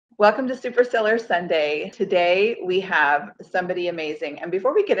Welcome to Super Seller Sunday. Today we have somebody amazing. And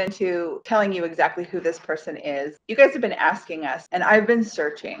before we get into telling you exactly who this person is, you guys have been asking us, and I've been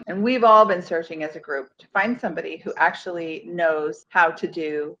searching, and we've all been searching as a group to find somebody who actually knows how to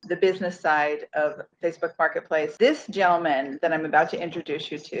do the business side of Facebook Marketplace. This gentleman that I'm about to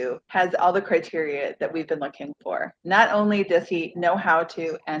introduce you to has all the criteria that we've been looking for. Not only does he know how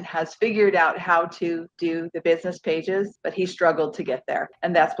to and has figured out how to do the business pages, but he struggled to get there.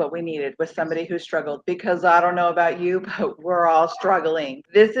 And that's what we needed, was somebody who struggled, because I don't know about you, but we're all struggling.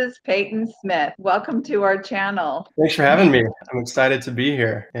 This is Peyton Smith. Welcome to our channel. Thanks for having me. I'm excited to be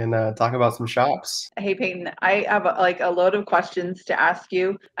here and talk about some shops. Hey, Peyton, I have a load of questions to ask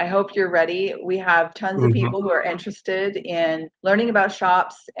you. I hope you're ready. We have tons of people who are interested in learning about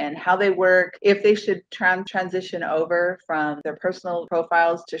shops and how they work, if they should transition over from their personal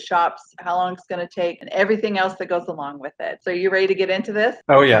profiles to shops, how long it's going to take, and everything else that goes along with it. So you ready to get into this?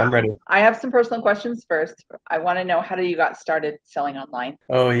 Oh yeah, I'm ready. I have some personal questions first. I want to know, how you got started selling online?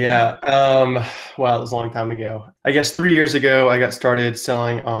 Oh yeah. Wow, it was a long time ago. I guess 3 years ago, I got started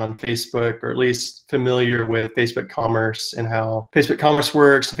selling on Facebook, or at least familiar with Facebook commerce and how Facebook commerce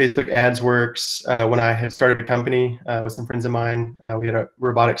works, Facebook ads works. When I had started a company with some friends of mine, we had a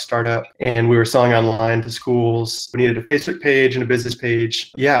robotics startup and we were selling online to schools. We needed a Facebook page and a business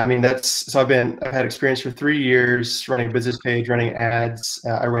page. Yeah, I mean, I've had experience for 3 years running a business page, running ads.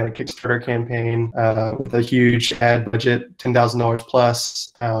 I ran a Kickstarter campaign with a huge ad budget, $10,000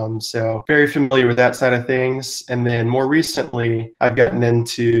 plus. So very familiar with that side of things. And then more recently, I've gotten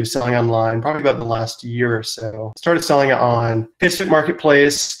into selling online, probably about the last year or so. Started selling it on Facebook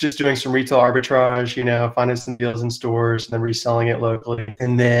Marketplace, just doing some retail arbitrage, finding some deals in stores and then reselling it locally.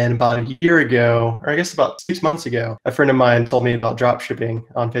 And then about a year ago, or I guess about 6 months ago, a friend of mine told me about drop shipping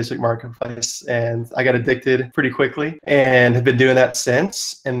on Facebook Marketplace, and I got addicted pretty quickly and have been doing that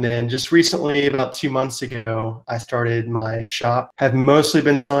since. And then just recently, about 2 months ago, I started my shop. Have mostly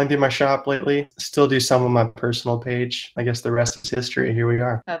been selling through my shop lately. Still do some on my personal page. I guess the rest is history. Here we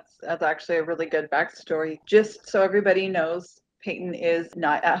are. That's actually a really good backstory. Just so everybody knows, Peyton is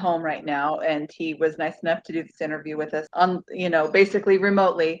not at home right now, and he was nice enough to do this interview with us on, basically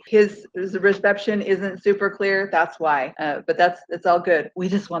remotely. His reception isn't super clear. That's why, but it's all good. We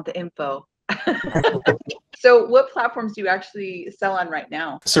just want the info. So what platforms do you actually sell on right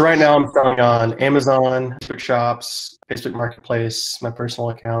now? So right now I'm selling on Amazon, Facebook Shops, Facebook Marketplace, my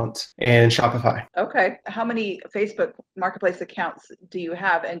personal account, and Shopify. Okay. How many Facebook Marketplace accounts do you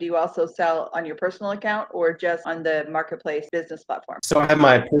have? And do you also sell on your personal account or just on the Marketplace business platform? So I have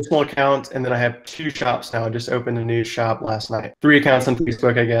my personal account, and then I have 2 shops now. I just opened a new shop last night. 3 accounts on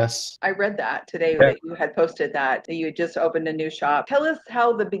Facebook, I guess. I read that today that you had posted that you had just opened a new shop. Tell us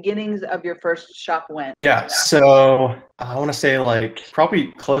how the beginnings of your first shop went. Yeah, so I want to say probably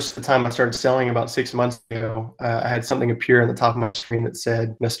close to the time I started selling about 6 months ago, I had something appear on the top of my screen that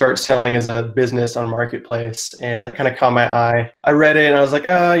said, start selling as a business on Marketplace, and it kind of caught my eye. I read it and I was like,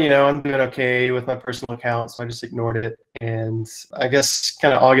 I'm doing okay with my personal account, so I just ignored it. And I guess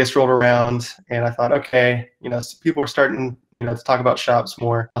kind of August rolled around and I thought, okay, so people were starting to talk about shops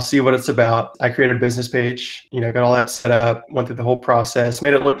more. I'll see what it's about. I created a business page, got all that set up, went through the whole process,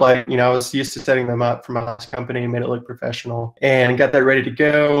 made it look like, I was used to setting them up for my last company, made it look professional, and got that ready to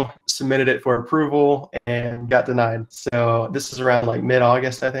go, submitted it for approval, and got denied. So this is around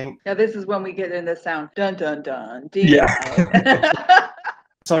mid-August, I think. Now this is when we get in the sound, dun, dun, dun. Yeah.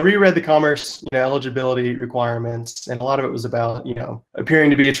 So I reread the commerce, eligibility requirements, and a lot of it was about, appearing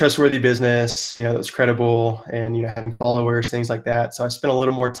to be a trustworthy business, that was credible, and having followers, things like that. So I spent a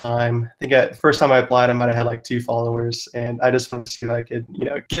little more time. I think the first time I applied, I might have had 2 followers, and I just wanted to see if I could,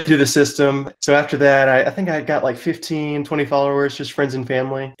 get through the system. So after that, I think I got 15, 20 followers, just friends and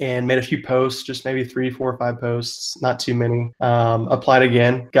family, and made a few posts, just maybe 3, 4, 5 posts, not too many. Applied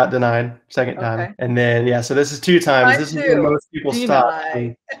again, got denied second time, and then so this is 2 times. This is when most people stop.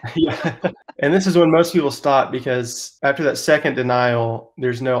 Yeah. And this is when most people stop, because after that second denial,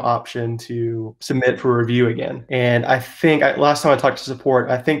 there's no option to submit for review again. And I think last time I talked to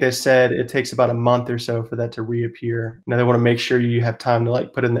support, I think they said it takes about a month or so for that to reappear. Now they want to make sure you have time to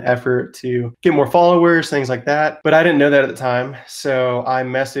put in the effort to get more followers, things like that. But I didn't know that at the time. So I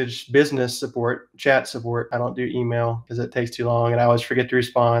messaged business support, chat support. I don't do email because it takes too long and I always forget to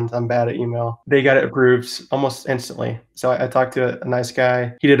respond. I'm bad at email. They got it approved almost instantly. So I talked to a nice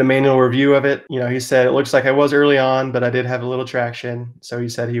guy. He did a manual review of it. He said, it looks like I was early on, but I did have a little traction. So he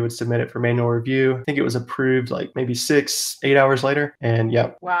said he would submit it for manual review. I think it was approved maybe 6, 8 hours later. And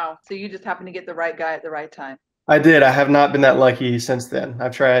yeah. Wow. So you just happened to get the right guy at the right time. I did. I have not been that lucky since then.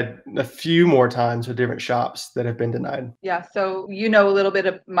 I've tried a few more times with different shops that have been denied. Yeah, so you know a little bit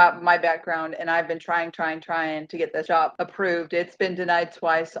of my background, and I've been trying to get the shop approved. It's been denied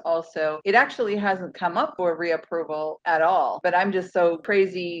twice also. It actually hasn't come up for reapproval at all, but I'm just so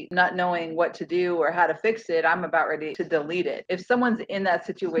crazy not knowing what to do or how to fix it. I'm about ready to delete it. If someone's in that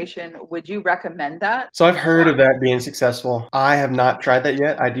situation, would you recommend that? So I've heard of that being successful. I have not tried that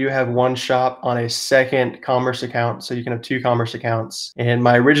yet. I do have one shop on a second commerce account, so you can have two commerce accounts. And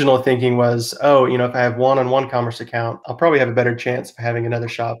my original thinking was, oh, if I have one on one commerce account, I'll probably have a better chance of having another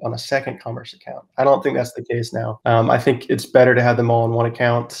shop on a second commerce account. I don't think that's the case now. I think it's better to have them all on one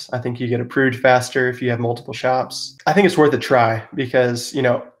account. I think you get approved faster if you have multiple shops. I think it's worth a try because,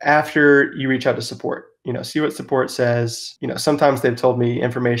 after you reach out to support, see what support says. Sometimes they've told me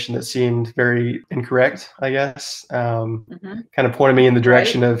information that seemed very incorrect, I guess. Kind of pointed me in the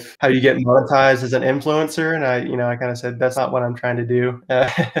direction of how you get monetized as an influencer. And I kind of said, that's not what I'm trying to do.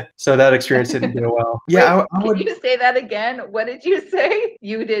 So that experience didn't go well. Yeah. Wait, can you say that again? What did you say?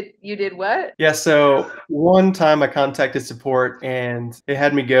 You did what? Yeah. So one time I contacted support and they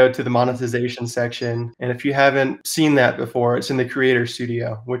had me go to the monetization section. And if you haven't seen that before, it's in the Creator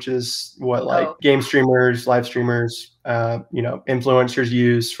Studio, which is what game streamers, live streamers, influencers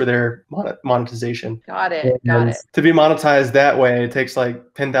use for their monetization. Got it. To be monetized that way, it takes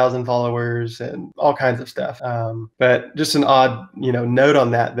like 10,000 followers and all kinds of stuff. But just an odd, note on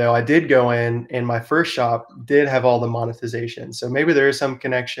that though, I did go in and my first shop did have all the monetization. So maybe there is some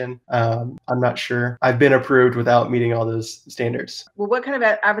connection. I'm not sure. I've been approved without meeting all those standards. Well, what kind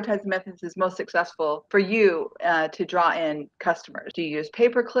of advertising methods is most successful for you to draw in customers? Do you use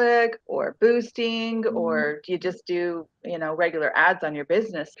pay-per-click or boosting, or do you just do regular ads on your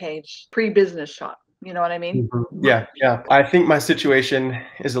business page, pre-business shop? You know what I mean? Yeah. I think my situation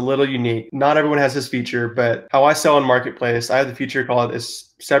is a little unique. Not everyone has this feature, but how I sell on Marketplace, I have the feature called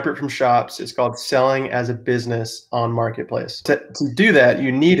is separate from shops. It's called selling as a business on Marketplace. To do that,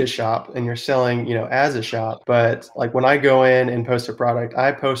 you need a shop and you're selling, as a shop. But like when I go in and post a product,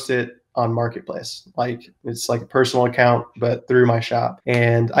 I post it on Marketplace. Like it's like a personal account, but through my shop.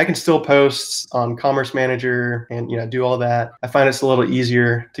 And I can still post on Commerce Manager and, do all that. I find it's a little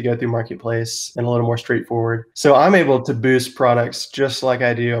easier to go through Marketplace and a little more straightforward. So I'm able to boost products just like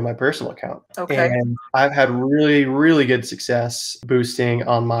I do on my personal account. Okay. And I've had really, really good success boosting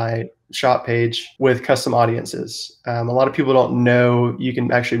on my shop page with custom audiences. A lot of people don't know you can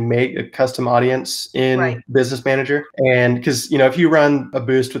actually make a custom audience in Business Manager. And because, if you run a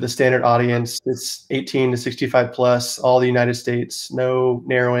boost with a standard audience, it's 18 to 65 plus, all the United States, no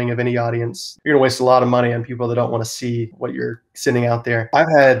narrowing of any audience. You're gonna waste a lot of money on people that don't want to see what you're sending out there.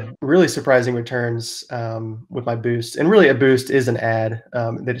 I've had really surprising returns with my boost. And really a boost is an ad.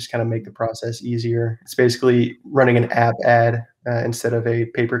 They just kind of make the process easier. It's basically running an app ad instead of a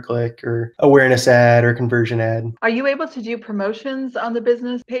pay-per-click or awareness ad or conversion ad. Are you able to do promotions on the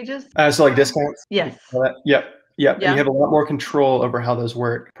business pages? So like discounts? Yes. Yep. And you have a lot more control over how those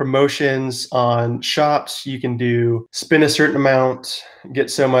work. Promotions on shops, you can do spend a certain amount,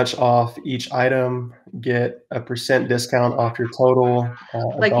 get so much off each item, get a % discount off your total.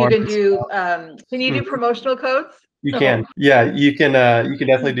 Like you can do, can you do promotional codes? You can. Yeah, you can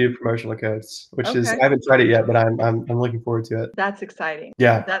definitely do promotional codes, which is, I haven't tried it yet, but I'm looking forward to it. That's exciting.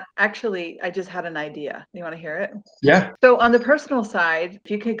 Yeah. That actually, I just had an idea. You want to hear it? Yeah. So on the personal side,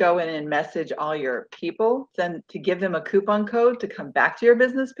 if you could go in and message all your people, then to give them a coupon code to come back to your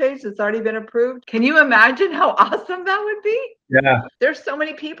business page that's already been approved. Can you imagine how awesome that would be? Yeah. There's so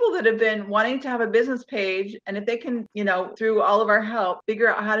many people that have been wanting to have a business page. And if they can, through all of our help, figure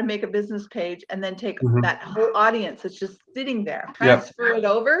out how to make a business page and then take that whole audience that's just sitting there, transfer it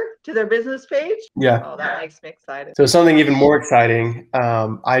over to their business page. Yeah. Oh, that makes me excited. So something even more exciting,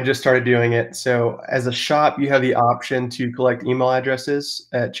 I just started doing it. So as a shop, you have the option to collect email addresses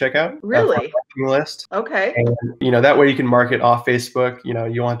at checkout. Really? List. Okay. And, that way you can market off Facebook. You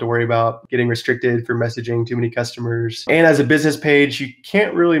don't have to worry about getting restricted for messaging too many customers. And as a business page, you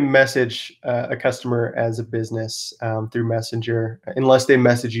can't really message a customer as a business through Messenger unless they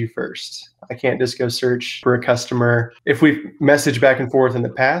message you first. I can't just go search for a customer. If we've messaged back and forth in the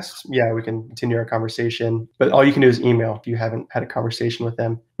past, yeah, we can continue our conversation. But all you can do is email if you haven't had a conversation with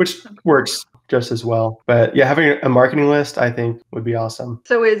them, which works just as well. But yeah, having a marketing list, I think, would be awesome.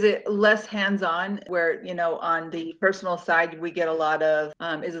 So is it less hands-on where, on the personal side, we get a lot of,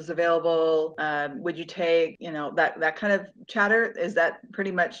 is this available? Would you take, that kind of chatter? Is that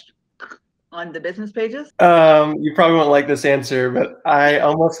pretty much on the business pages? You probably won't like this answer, but I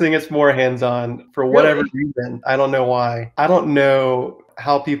almost think it's more hands-on for whatever Really? reason. I don't know why. I don't know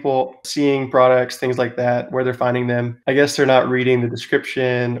how people seeing products, things like that, where they're finding them. I guess they're not reading the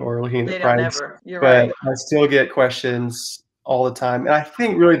description or looking at the They don't price, ever. You're but right. I still get questions all the time. And I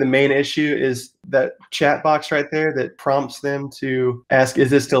think really the main issue is that chat box right there that prompts them to ask, is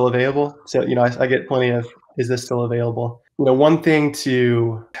this still available? So, I get plenty of, is this still available? One thing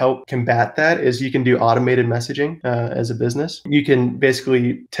to help combat that is you can do automated messaging as a business. You can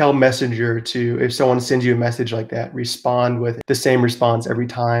basically tell Messenger to, if someone sends you a message like that, respond with the same response every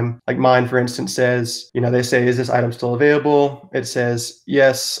time. Like mine, for instance, says, they say, is this item still available? It says,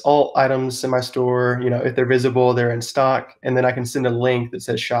 yes, all items in my store, if they're visible, they're in stock. And then I can send a link that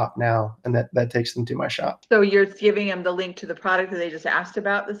says shop now, and that takes them to my shop. So you're giving them the link to the product that they just asked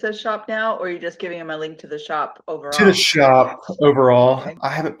about that says shop now, or you're just giving them a link to the shop overall? To the shop overall. Okay. I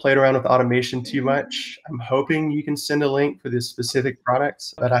haven't played around with automation too much. I'm hoping you can send a link for this specific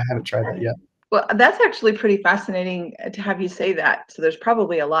products, but I haven't tried that yet. Well, that's actually pretty fascinating to have you say that. So there's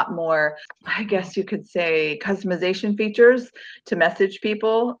probably a lot more, I guess you could say, customization features to message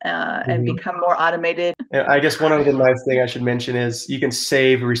people and become more automated. And I guess one other nice thing I should mention is you can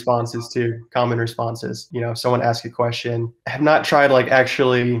save responses to common responses. If someone asks a question, I have not tried like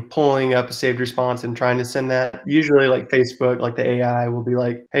actually pulling up a saved response and trying to send that. Usually like Facebook, like the AI will be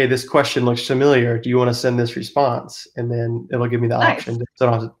like, hey, this question looks familiar. Do you want to send this response? And then it'll give me the option. So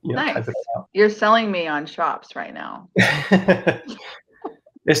I don't have to type it out. You're selling me on shops right now.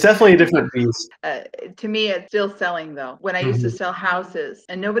 It's definitely a different beast. To me, it's still selling though. When I used to sell houses,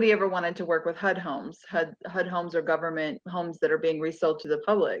 and nobody ever wanted to work with HUD homes. HUD homes are government homes that are being resold to the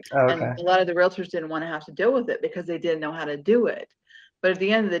public. Okay. And a lot of the realtors didn't want to have to deal with it because they didn't know how to do it. But at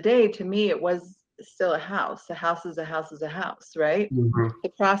the end of the day, to me, it was still a house. A house is a house is a house, right? The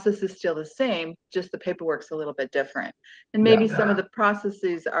process is still the same, just the paperwork's a little bit different. And maybe some of the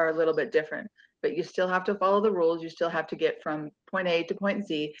processes are a little bit different. But you still have to follow the rules. You still have to get from point A to point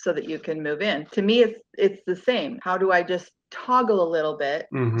Z so that you can move in. To me, it's the same. How do I just toggle a little bit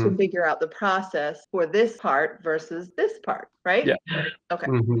to figure out the process for this part versus this part, right? Yeah. Okay.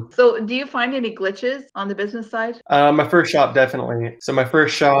 So do you find any glitches on the business side? My first shop, definitely. So my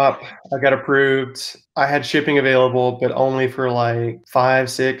first shop, I got approved. I had shipping available, but only for like 5,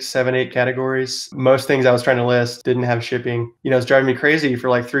 6, 7, 8 categories. Most things I was trying to list didn't have shipping. It's driving me crazy for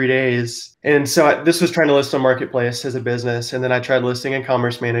like 3 days. And so this was trying to list on Marketplace as a business. And then I tried listing in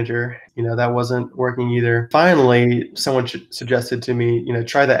Commerce Manager. That wasn't working either. Finally, someone suggested to me,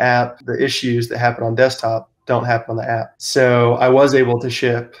 try the app. The issues that happen on desktop don't happen on the app. So I was able to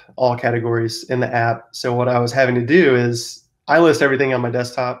ship all categories in the app. So what I was having to do is I list everything on my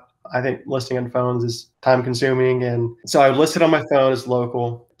desktop. I think listing on phones is time consuming. And so I would list it on my phone as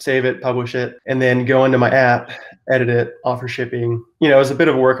local, save it, publish it, and then go into my app, edit it, offer shipping. It was a bit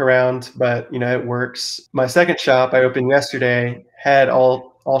of a workaround, but it works. My second shop I opened yesterday had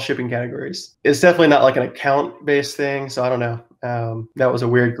all shipping categories. It's definitely not like an account-based thing. So I don't know. That was a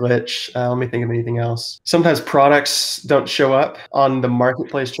weird glitch. Let me think of anything else. Sometimes products don't show up on the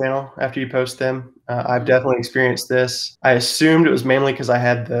Marketplace channel after you post them. I've definitely experienced this. I assumed it was mainly because I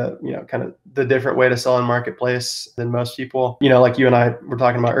had the, kind of the different way to sell in Marketplace than most people. Like you and I were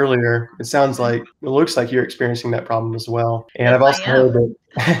talking about earlier, it looks like you're experiencing that problem as well. And Yes, I've also heard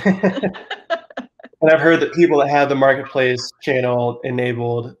that and I've heard that people that have the Marketplace channel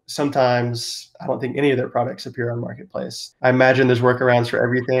enabled, sometimes I don't think any of their products appear on Marketplace. I imagine there's workarounds for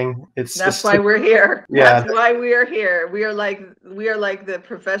everything. That's why we're here. Yeah. That's why we are here. We are like the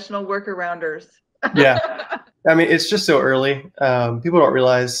professional workarounders. Yeah. I mean, it's just so early. People don't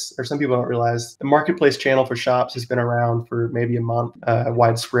realize, or some people don't realize, the Marketplace channel for shops has been around for maybe a month,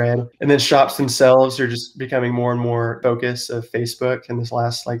 widespread. And then shops themselves are just becoming more and more focus of Facebook in this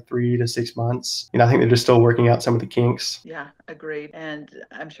last like 3 to 6 months. I think they're just still working out some of the kinks. Yeah, agreed. And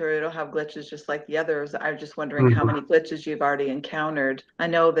I'm sure it'll have glitches just like the others. I'm just wondering how many glitches you've already encountered. I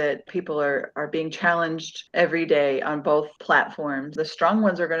know that people are being challenged every day on both platforms. The strong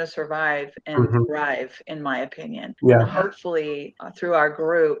ones are going to survive and thrive, in my opinion. Yeah. And hopefully through our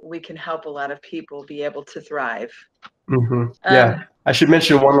group, we can help a lot of people be able to thrive. Yeah. I should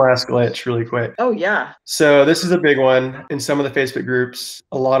mention one last glitch really quick. Oh, yeah. So this is a big one. In some of the Facebook groups,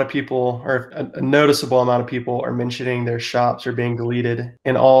 a lot of people, or a noticeable amount of people, are mentioning their shops are being deleted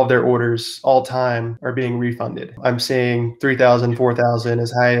and all of their orders all time are being refunded. I'm seeing $3,000, $4,000,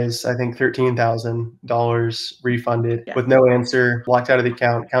 as high as I think $13,000 refunded with no answer, blocked out of the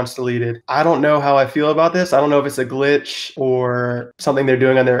account, accounts deleted. I don't know how I feel about this. I don't know if it's a glitch or something they're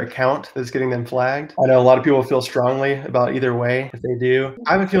doing on their account that's getting them flagged. I know a lot of people feel strongly about either way. If they they do.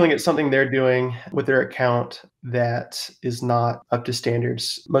 I have a feeling it's something they're doing with their account that is not up to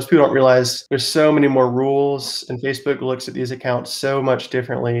standards. Most people don't realize there's so many more rules, and Facebook looks at these accounts so much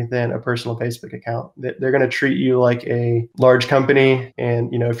differently than a personal Facebook account. They're going to treat you like a large company,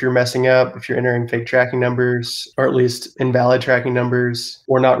 and if you're messing up, if you're entering fake tracking numbers, or at least invalid tracking numbers,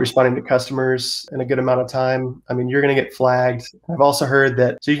 or not responding to customers in a good amount of time, I mean, you're going to get flagged. I've also heard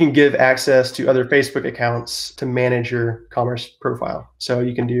that so you can give access to other Facebook accounts to manage your commerce profile. So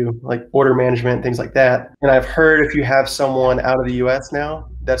you can do like order management, things like that. And I've heard if you have someone out of the US now,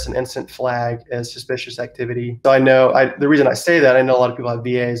 that's an instant flag as suspicious activity. So I know, the reason I say that, I know a lot of people have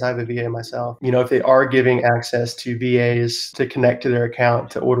VAs. I have a VA myself. If they are giving access to VAs to connect to their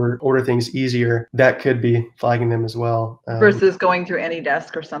account to order things easier, that could be flagging them as well. Versus going through any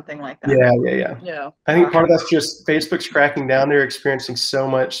desk or something like that. Yeah. I think part of that's just Facebook's cracking down. They're experiencing so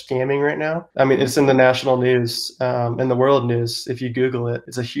much scamming right now. I mean, it's in the national news, in the world news. If you Google it,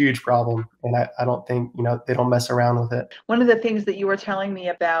 it's a huge problem. And I don't think, they don't mess around with it. One of the things that you were telling me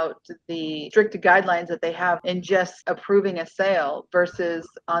about the strict guidelines that they have in just approving a sale versus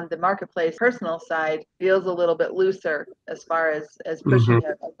on the marketplace personal side feels a little bit looser as far as pushing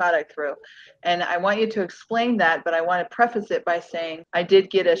a product through. And I want you to explain that, but I want to preface it by saying I did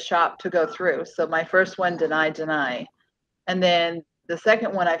get a shop to go through. So my first one, deny. And then the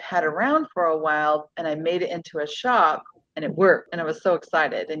second one I've had around for a while, and I made it into a shop and it worked. And I was so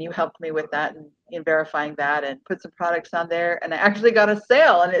excited. And you helped me with that and in verifying that and put some products on there. And I actually got a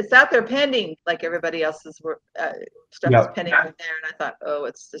sale and it sat there pending like everybody else's stuff is pending right there. And I thought, oh,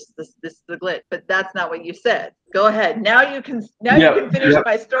 it's just this is the glitch. But that's not what you said. Go ahead. Now you can finish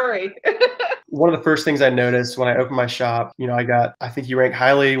my story. One of the first things I noticed when I opened my shop, I think you rank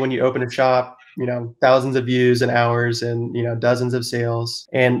highly when you open a shop, thousands of views and hours and, dozens of sales.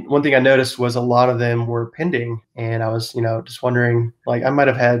 And one thing I noticed was a lot of them were pending. And I was, just wondering, like I might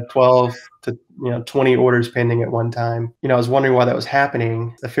have had 12 to 20 orders pending at one time. I was wondering why that was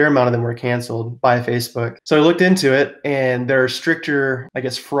happening. A fair amount of them were canceled by Facebook. So I looked into it, and there are stricter, I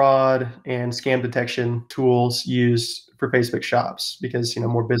guess, fraud and scam detection tools used for Facebook shops because,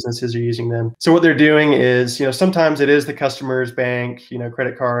 more businesses are using them. So what they're doing is, sometimes it is the customer's bank,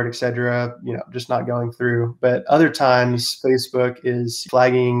 credit card, et cetera, just not going through. But other times Facebook is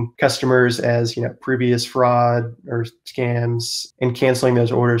flagging customers as, previous fraud or scams and canceling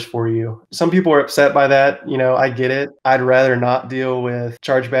those orders for you. Some people are upset by that. I get it. I'd rather not deal with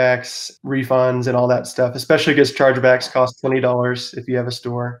chargebacks, refunds, and all that stuff, especially because chargebacks cost $20 if you have a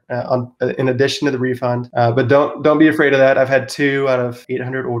store in addition to the refund. But don't be afraid of that. I've had 2 out of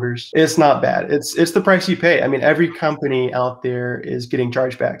 800 orders. It's not bad. It's the price you pay. I mean, every company out there is getting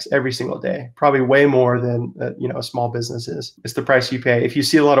chargebacks every single day, probably way more than a small business is. It's the price you pay. If you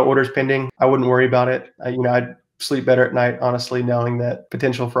see a lot of orders pending, I wouldn't worry about it. I'd sleep better at night, honestly, knowing that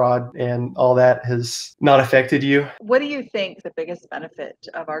potential fraud and all that has not affected you. What do you think the biggest benefit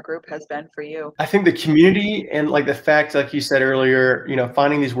of our group has been for you? I think the community and like the fact, like you said earlier,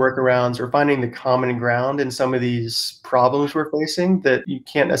 finding these workarounds or finding the common ground in some of these problems we're facing that you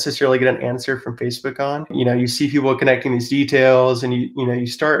can't necessarily get an answer from Facebook on. You see people connecting these details and you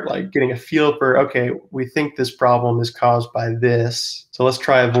start like getting a feel for, okay, we think this problem is caused by this. So let's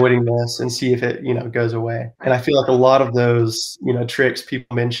try avoiding this and see if it, goes away. And I feel like a lot of those, tricks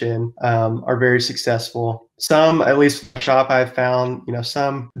people mention are very successful. Some, at least shop I've found,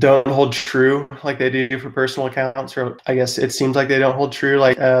 some don't hold true like they do for personal accounts, or I guess it seems like they don't hold true.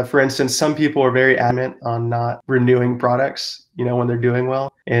 Like, for instance, some people are very adamant on not renewing products, when they're doing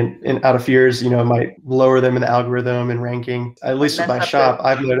well. And out of fears, it might lower them in the algorithm and ranking. At least with my shop,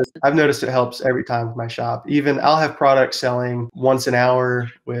 I've noticed it helps every time with my shop. Even I'll have products selling once an hour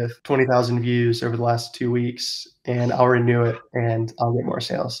with 20,000 views over the last 2 weeks, and I'll renew it and I'll get more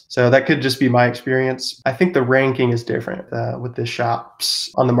sales. So that could just be my experience. I think the ranking is different with the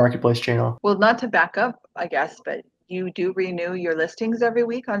shops on the marketplace channel. Well, not to back up, I guess, but you do renew your listings every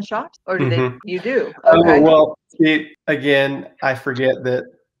week on shops, or do you do? Okay. Well, again, I forget that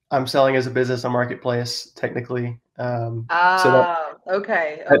I'm selling as a business on marketplace technically.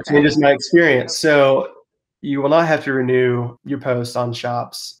 Okay. That changes my experience. So you will not have to renew your posts on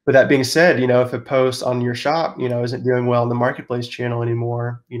shops. But that being said, if a post on your shop, isn't doing well in the marketplace channel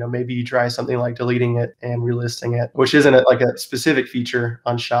anymore, maybe you try something like deleting it and relisting it, which isn't like a specific feature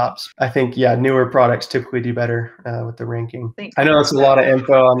on shops. I think, newer products typically do better with the ranking. I know that's a lot of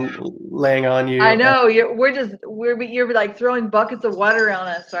info I'm laying on you. I know you're like throwing buckets of water on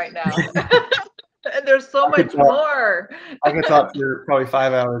us right now. And there's so much more. I could talk for probably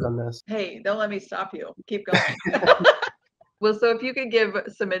 5 hours on this. Hey, don't let me stop you. Keep going. Well, so if you could give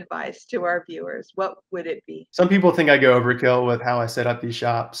some advice to our viewers, what would it be? Some people think I go overkill with how I set up these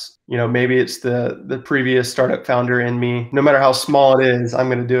shops. Maybe it's the previous startup founder in me. No matter how small it is, I'm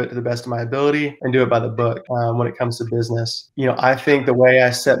going to do it to the best of my ability and do it by the book when it comes to business. I think the way I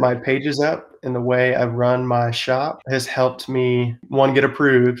set my pages up and the way I've run my shop has helped me, one, get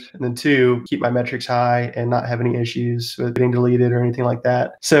approved, and then two, keep my metrics high and not have any issues with getting deleted or anything like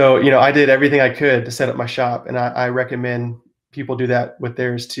that. So, I did everything I could to set up my shop, and I recommend people do that with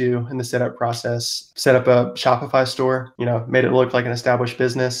theirs too in the setup process. Set up a Shopify store, made it look like an established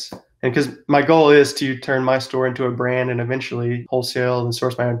business. And because my goal is to turn my store into a brand and eventually wholesale and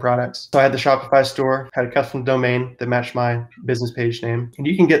source my own products. So I had the Shopify store, had a custom domain that matched my business page name. And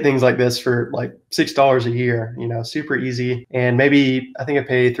you can get things like this for like $6 a year, super easy. And maybe I think I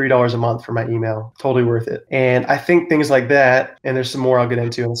pay $3 a month for my email. Totally worth it. And I think things like that, and there's some more I'll get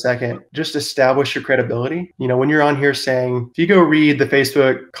into in a second, just establish your credibility. When you're on here saying, if you go read the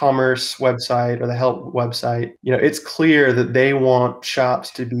Facebook commerce website or the help website, it's clear that they want shops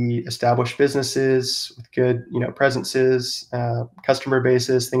to be established businesses with good, presences, customer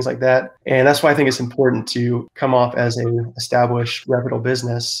bases, things like that. And that's why I think it's important to come off as a established, reputable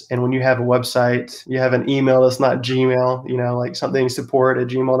business. And when you have a website, you have an email that's not Gmail, like something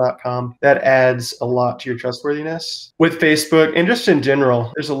support@gmail.com, that adds a lot to your trustworthiness. With Facebook and just in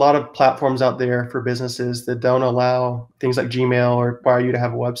general, there's a lot of platforms out there for businesses that don't allow things like Gmail or require you to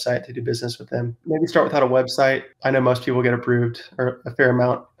have a website to do business with them. Maybe start without a website. I know most people get approved, or a fair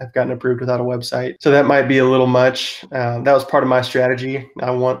amount have gotten approved without a website. So that might be a little much. That was part of my strategy.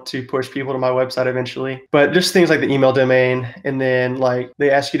 I want to push people to my website eventually. But just things like the email domain, and then like they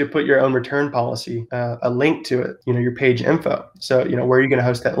ask you to put your own return policy, a link to it, your page info. So, where are you going to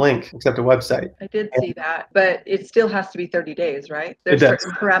host that link except a website? I did see that, but it still has to be 30 days, right? There's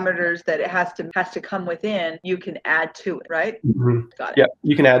certain parameters that it has to come within. You can add to it, right? Mm-hmm. Got it. Yeah,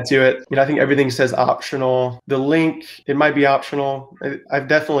 you can add to it. I think everything says optional. The link, it might be optional. I've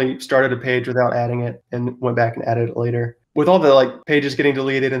definitely started a page without adding it and went back and added it later. With all the pages getting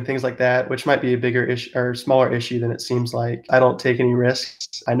deleted and things like that, which might be a bigger issue or smaller issue than it seems like, I don't take any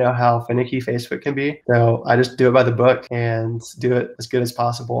risks. I know how finicky Facebook can be. So I just do it by the book and do it as good as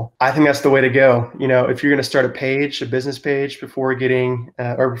possible. I think that's the way to go. If you're going to start a business page before getting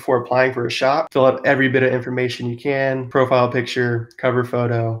or before applying for a shop, fill out every bit of information you can, profile picture, cover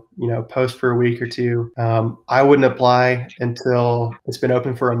photo, post for a week or two. I wouldn't apply until it's been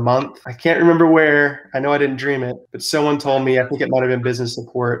open for a month. I can't remember where. I know I didn't dream it, but someone told me, I think it might have been business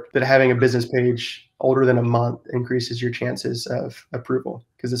support, that having a business page older than a month increases your chances of approval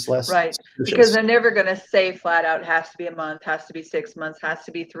because it's less. Right. suspicious. Because they're never going to say flat out, has to be a month, has to be 6 months, has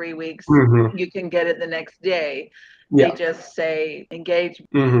to be 3 weeks. Mm-hmm. You can get it the next day. Yeah. They just say engage.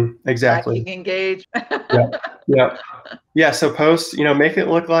 Mm-hmm. Exactly. Lacking engage. Yeah. Yeah. So post, make it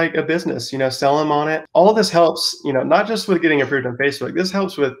look like a business, sell them on it. All of this helps, not just with getting approved on Facebook. This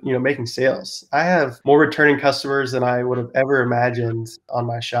helps with, making sales. I have more returning customers than I would have ever imagined on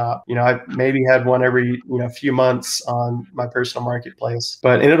my shop. I maybe had one every, few months on my personal marketplace,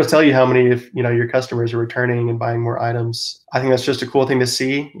 and it'll tell you how many of, your customers are returning and buying more items. I think that's just a cool thing to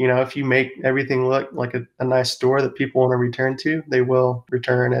see. If you make everything look like a nice store that people want to return to, they will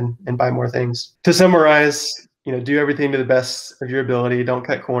return and buy more things. To summarize, do everything to the best of your ability. Don't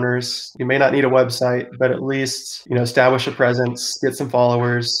cut corners. You may not need a website, but at least, establish a presence, get some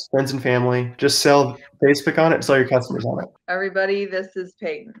followers, friends and family. Just sell Facebook on it, sell your customers on it. Everybody, this is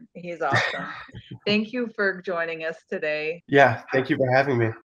Peyton. He's awesome. Thank you for joining us today. Yeah, thank you for having me.